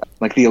these,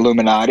 like the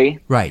Illuminati.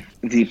 Right.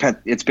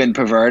 It's been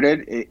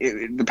perverted.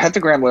 The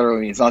pentagram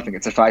literally means nothing.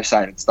 It's a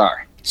 5-sided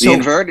star. So, the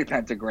inverted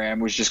pentagram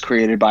was just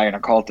created by an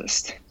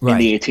occultist in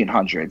the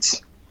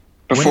 1800s.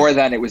 Before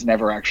then, it was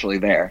never actually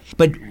there.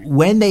 But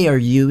when they are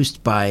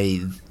used by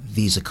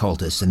these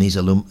occultists and these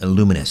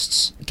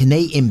illuminists, can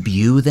they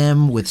imbue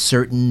them with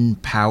certain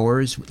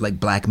powers, like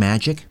black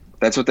magic?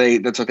 That's what they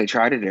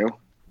try to do.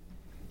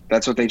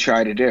 That's what they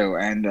try to do.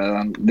 And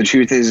the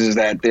truth is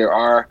that there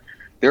are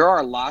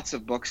lots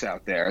of books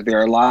out there. There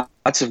are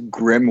lots of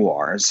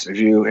grimoires.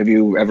 Have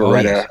you ever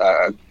read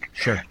a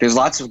Sure. There's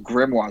lots of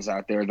grimoires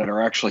out there that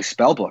are actually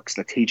spell books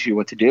that teach you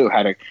what to do,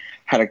 how to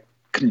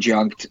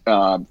conjunct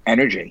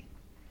energy,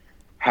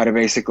 how to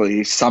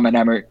basically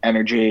summon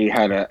energy,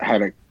 how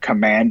to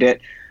command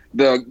it.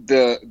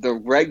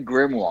 The red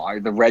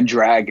grimoire, the red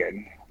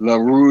dragon, Le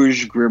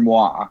Rouge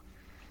Grimoire,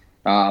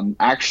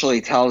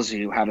 actually tells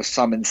you how to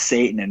summon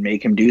Satan and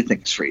make him do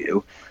things for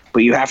you,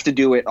 but you have to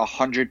do it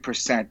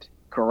 100%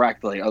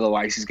 correctly,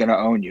 otherwise he's going to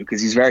own you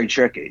because he's very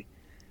tricky.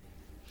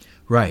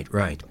 Right.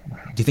 Do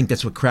you think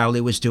that's what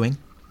Crowley was doing?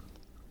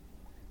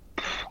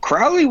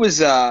 Crowley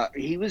was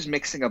he was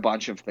mixing a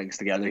bunch of things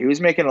together. He was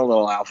making a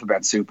little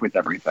alphabet soup with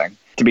everything,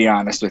 to be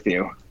honest with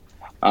you.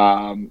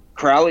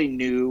 Crowley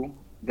knew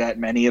that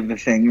many of the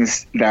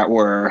things that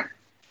were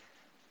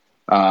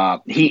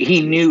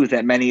he knew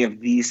that many of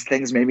these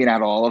things, maybe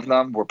not all of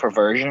them, were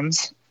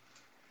perversions.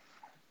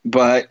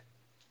 But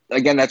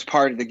again, that's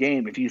part of the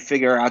game. If you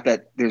figure out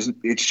that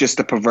it's just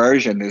a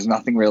perversion, there's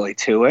nothing really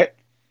to it,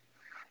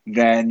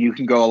 then you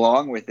can go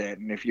along with it.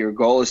 And if your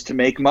goal is to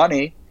make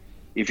money,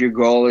 if your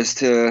goal is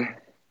to,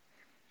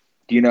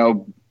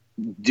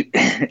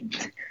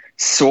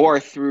 soar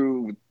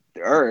through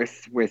the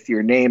earth with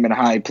your name in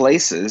high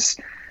places,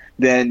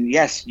 then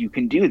yes, you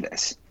can do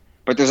this.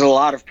 But there's a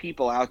lot of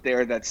people out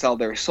there that sell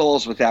their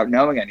souls without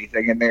knowing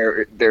anything, and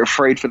they're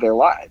afraid for their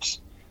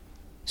lives.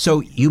 So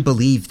you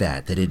believe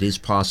that it is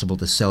possible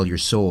to sell your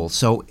soul.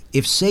 So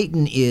if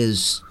Satan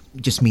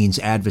just means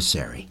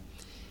adversary,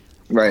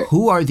 right?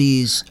 Who are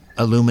these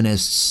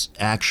Illuminists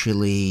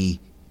actually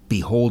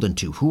beholden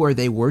to? Who are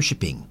they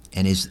worshiping?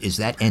 And is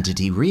that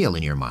entity real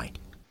in your mind?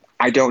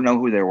 I don't know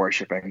who they're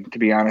worshiping, to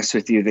be honest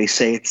with you. They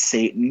say it's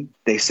Satan.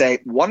 They say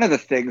one of the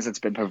things that's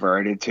been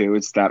perverted too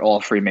is that all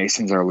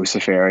Freemasons are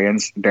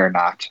Luciferians. They're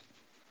not.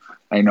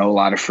 I know a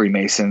lot of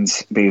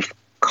Freemasons. They've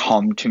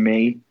come to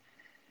me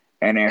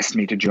and asked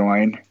me to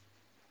join.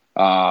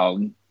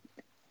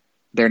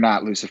 They're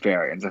not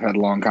Luciferians. I've had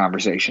long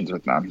conversations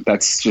with them.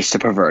 That's just a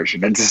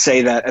perversion. And to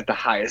say that at the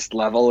highest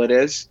level it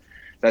is,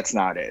 that's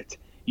not it.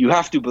 You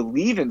have to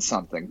believe in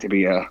something to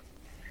be a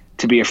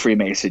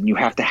Freemason. You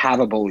have to have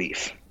a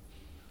belief.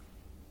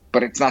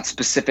 But it's not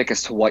specific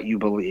as to what you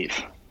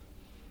believe.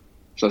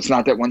 So it's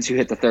not that once you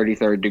hit the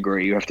 33rd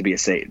degree, you have to be a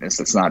Satanist.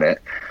 That's not it.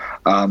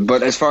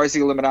 But as far as the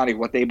Illuminati,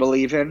 what they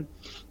believe in,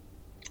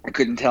 I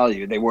couldn't tell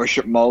you. They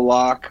worship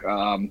Moloch.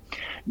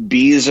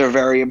 Bees are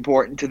very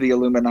important to the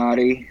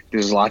Illuminati.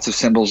 There's lots of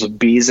symbols of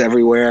bees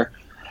everywhere.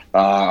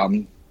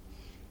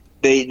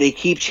 They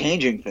keep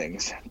changing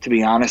things, to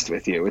be honest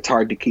with you. It's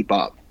hard to keep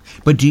up.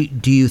 But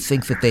do you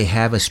think that they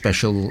have a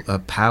special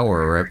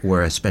power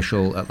or a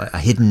special a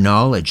hidden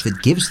knowledge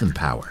that gives them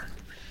power?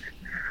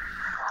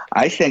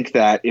 I think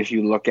that if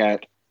you look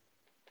at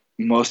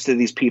most of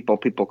these people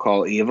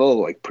call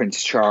evil, like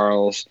Prince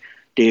Charles,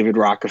 David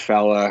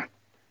Rockefeller,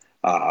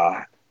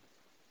 the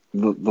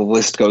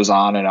list goes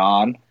on and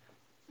on.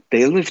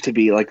 They live to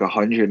be like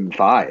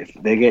 105.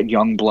 They get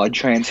young blood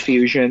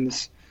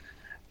transfusions.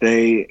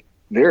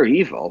 They're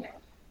evil.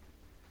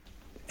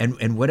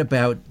 And what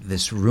about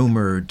this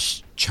rumored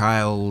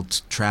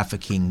child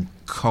trafficking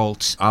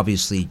cult?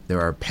 Obviously, there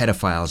are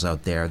pedophiles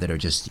out there that are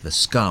just the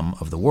scum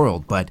of the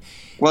world. But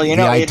well, the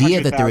idea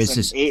that there is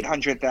this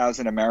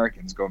 800,000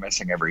 Americans go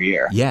missing every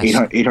year. Yes,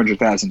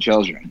 800,000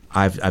 children.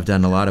 I've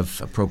done a lot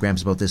of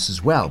programs about this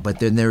as well. But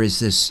then there's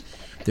this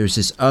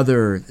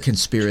other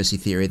conspiracy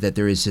theory that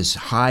there is this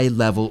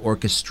high-level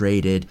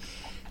orchestrated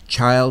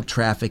child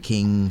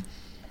trafficking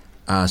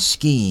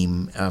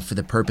scheme for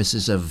the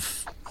purposes of,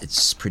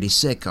 it's pretty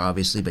sick,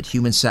 obviously, but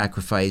human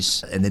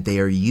sacrifice, and that they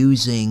are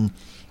using,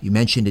 you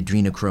mentioned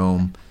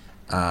adrenochrome.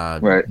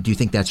 Right. Do you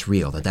think that's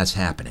real, that that's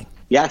happening?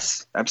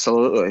 Yes,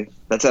 absolutely.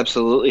 That's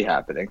absolutely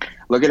happening.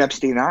 Look at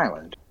Epstein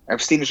Island.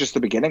 Epstein is just the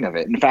beginning of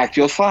it. In fact,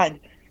 you'll find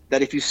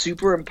that if you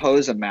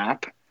superimpose a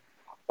map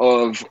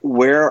of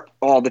where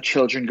all the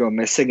children go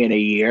missing in a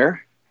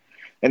year,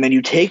 and then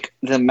you take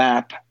the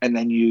map and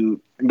then you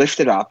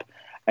lift it up,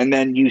 and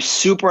then you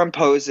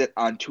superimpose it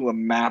onto a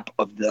map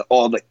of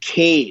all the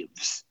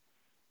caves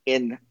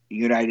in the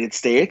United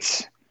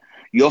States,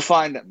 you'll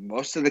find that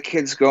most of the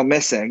kids go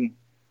missing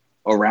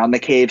around the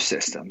cave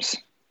systems.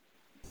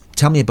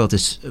 Tell me about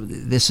this.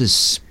 This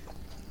is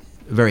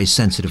very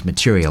sensitive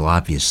material,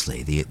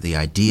 obviously. The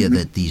idea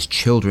that these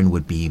children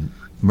would be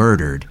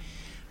murdered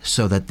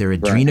so that their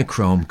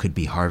adrenochrome could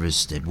be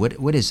harvested.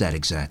 What is that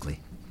exactly?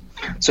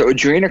 So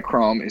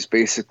adrenochrome is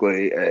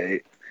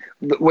basically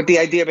what the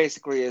idea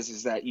basically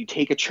is that you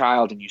take a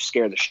child and you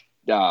scare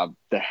the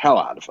hell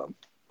out of them.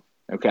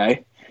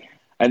 Okay.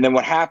 And then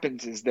what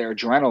happens is their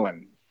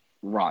adrenaline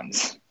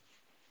runs.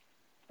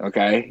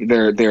 Okay.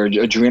 Their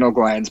adrenal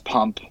glands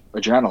pump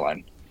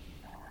adrenaline.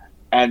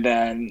 And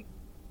then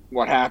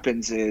what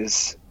happens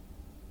is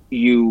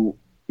you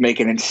make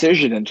an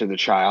incision into the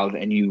child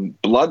and you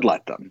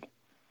bloodlet them.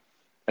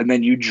 And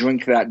then you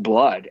drink that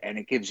blood and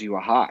it gives you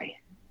a high.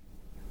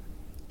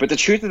 But the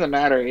truth of the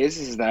matter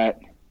is that,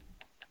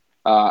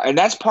 and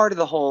that's part of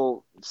the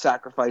whole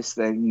sacrifice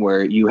thing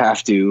where you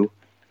have to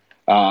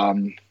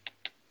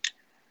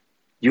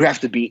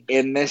be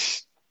in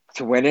this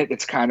to win it.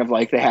 It's kind of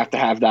like they have to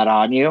have that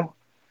on you.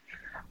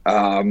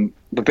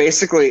 But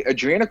basically,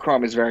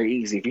 adrenochrome is very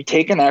easy. If you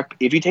take an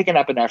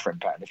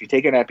epinephrine pen, if you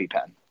take an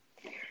EpiPen,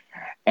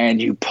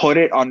 and you put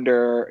it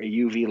under a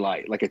UV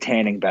light, like a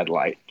tanning bed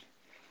light,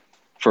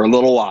 for a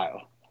little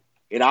while,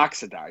 it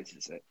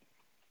oxidizes it.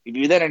 If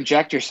you then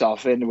inject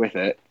yourself in with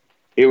it,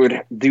 it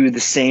would do the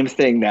same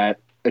thing that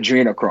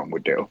adrenochrome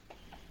would do,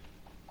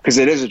 because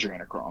it is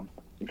adrenochrome.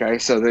 Okay,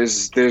 so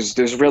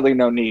there's really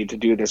no need to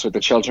do this with the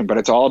children, but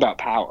it's all about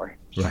power.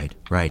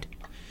 Right.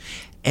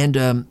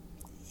 And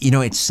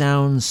it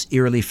sounds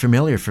eerily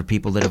familiar for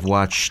people that have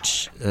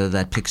watched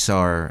that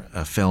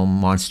Pixar film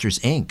Monsters,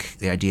 Inc.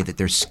 The idea that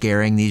they're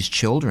scaring these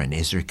children.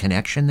 Is there a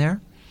connection there?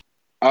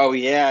 Oh,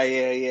 yeah.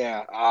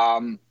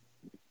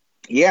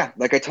 Yeah,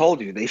 like I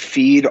told you, they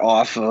feed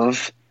off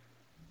of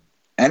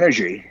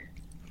energy.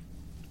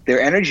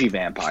 They're energy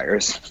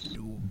vampires.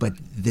 But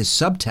this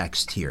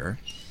subtext here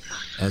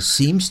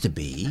seems to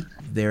be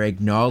they're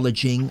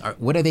acknowledging.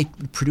 What are they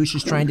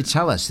producers trying to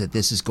tell us? That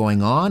this is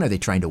going on? Are they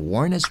trying to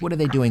warn us? What are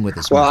they doing with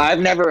this? Well, movie?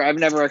 I've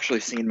never actually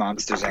seen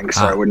Monsters, Inc.,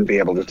 so I wouldn't be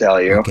able to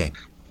tell you. Okay.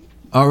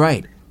 All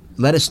right.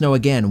 Let us know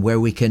again where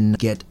we can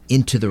get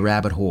into the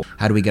rabbit hole.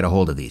 How do we get a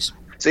hold of these?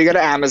 So you go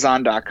to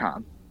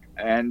Amazon.com,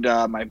 and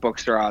my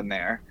books are on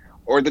there.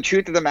 Or the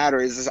truth of the matter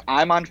is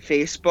I'm on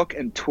Facebook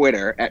and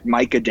Twitter at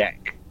Micah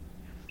Dank.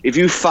 If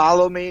you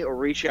follow me or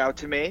reach out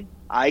to me,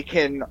 I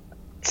can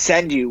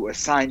send you a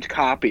signed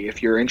copy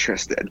if you're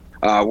interested.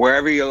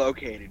 Wherever you're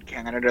located,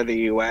 Canada,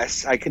 the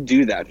US, I can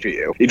do that for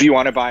you. If you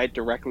want to buy it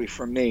directly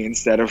from me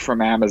instead of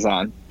from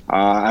Amazon,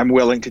 I'm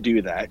willing to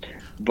do that.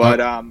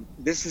 But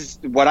this is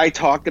what I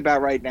talked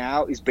about right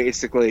now is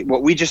basically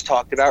what we just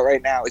talked about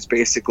right now is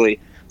basically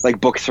like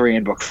book 3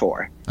 and book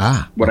 4.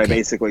 What I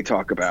basically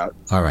talk about.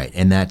 All right.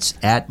 And that's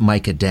at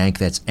Micah Dank.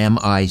 That's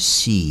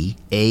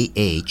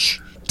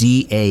MICAHDANK.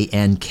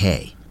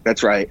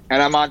 That's right.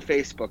 And I'm on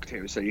Facebook,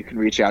 too, so you can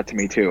reach out to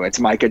me, too. It's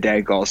Micah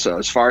Dank also.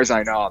 As far as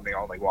I know, I'm the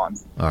only one.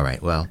 All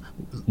right. Well,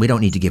 we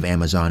don't need to give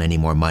Amazon any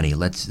more money.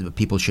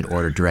 People should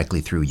order directly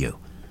through you.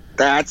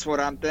 That's what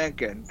I'm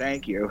thinking.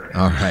 Thank you.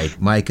 All right.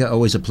 Micah,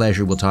 always a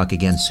pleasure. We'll talk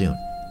again soon.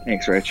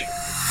 Thanks, Rich.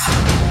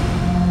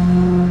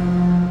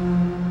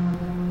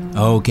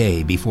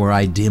 Okay, before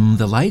I dim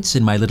the lights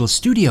in my little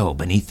studio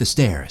beneath the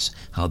stairs,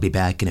 I'll be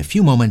back in a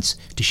few moments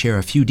to share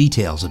a few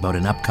details about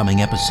an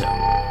upcoming episode.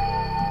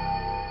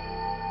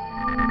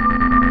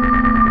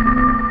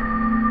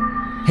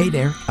 Hey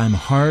there, I'm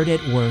hard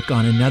at work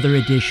on another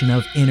edition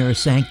of Inner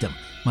Sanctum,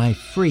 my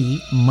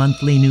free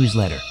monthly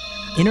newsletter.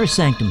 Inner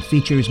Sanctum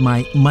features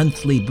my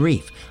monthly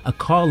brief, a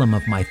column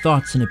of my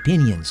thoughts and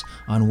opinions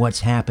on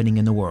what's happening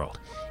in the world.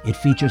 It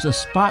features a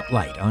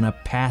spotlight on a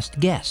past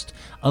guest,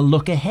 a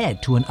look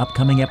ahead to an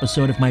upcoming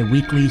episode of my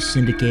weekly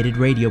syndicated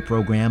radio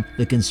program,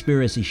 The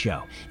Conspiracy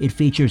Show. It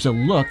features a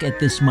look at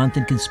this month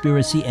in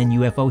conspiracy and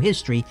UFO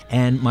history,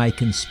 and my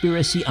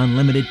Conspiracy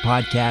Unlimited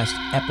podcast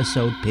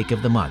episode pick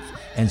of the month,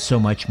 and so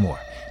much more.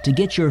 To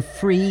get your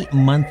free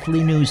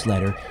monthly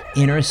newsletter,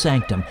 Inner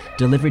Sanctum,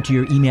 delivered to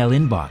your email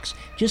inbox,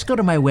 just go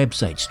to my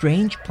website,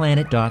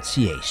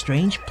 strangeplanet.ca,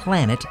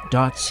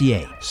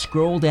 strangeplanet.ca.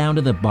 Scroll down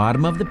to the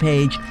bottom of the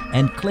page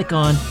and click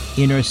on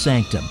Inner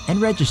Sanctum and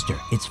register.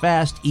 It's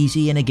fast,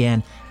 easy, and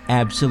again,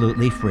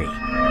 absolutely free.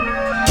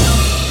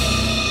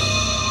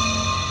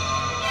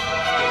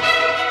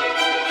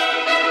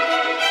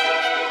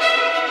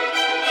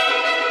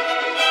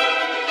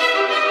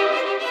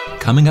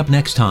 Coming up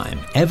next time,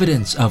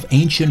 evidence of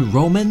ancient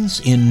Romans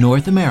in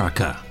North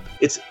America.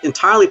 It's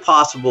entirely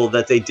possible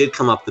that they did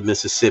come up the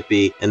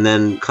Mississippi and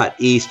then cut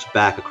east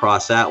back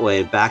across that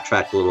way and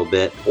backtracked a little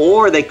bit.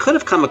 Or they could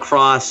have come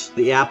across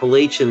the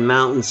Appalachian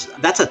Mountains.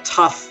 That's a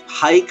tough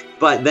hike.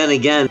 But then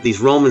again, these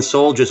Roman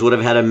soldiers would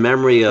have had a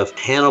memory of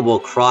Hannibal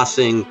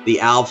crossing the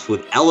Alps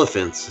with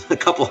elephants a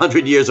couple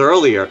hundred years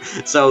earlier.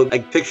 So I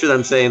picture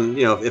them saying,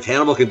 if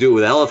Hannibal can do it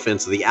with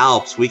elephants, the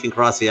Alps, we can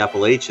cross the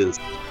Appalachians.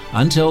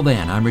 Until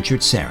then, I'm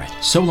Richard Serrett.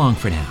 So long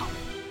for now.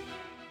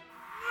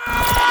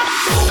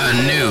 A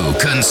new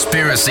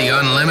Conspiracy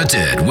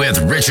Unlimited with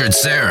Richard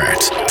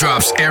Serrett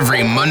drops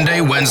every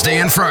Monday, Wednesday,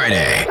 and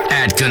Friday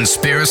at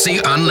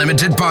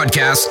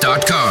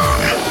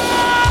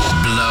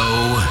conspiracyunlimitedpodcast.com.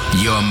 Blow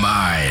your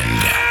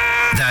mind.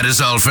 That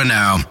is all for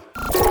now.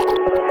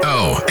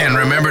 Oh, and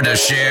remember to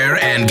share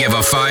and give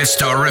a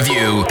 5-star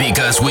review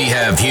because we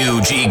have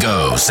huge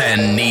egos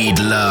and need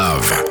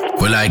love.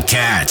 We're like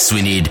cats.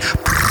 We need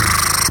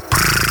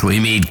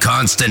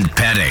constant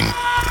petting.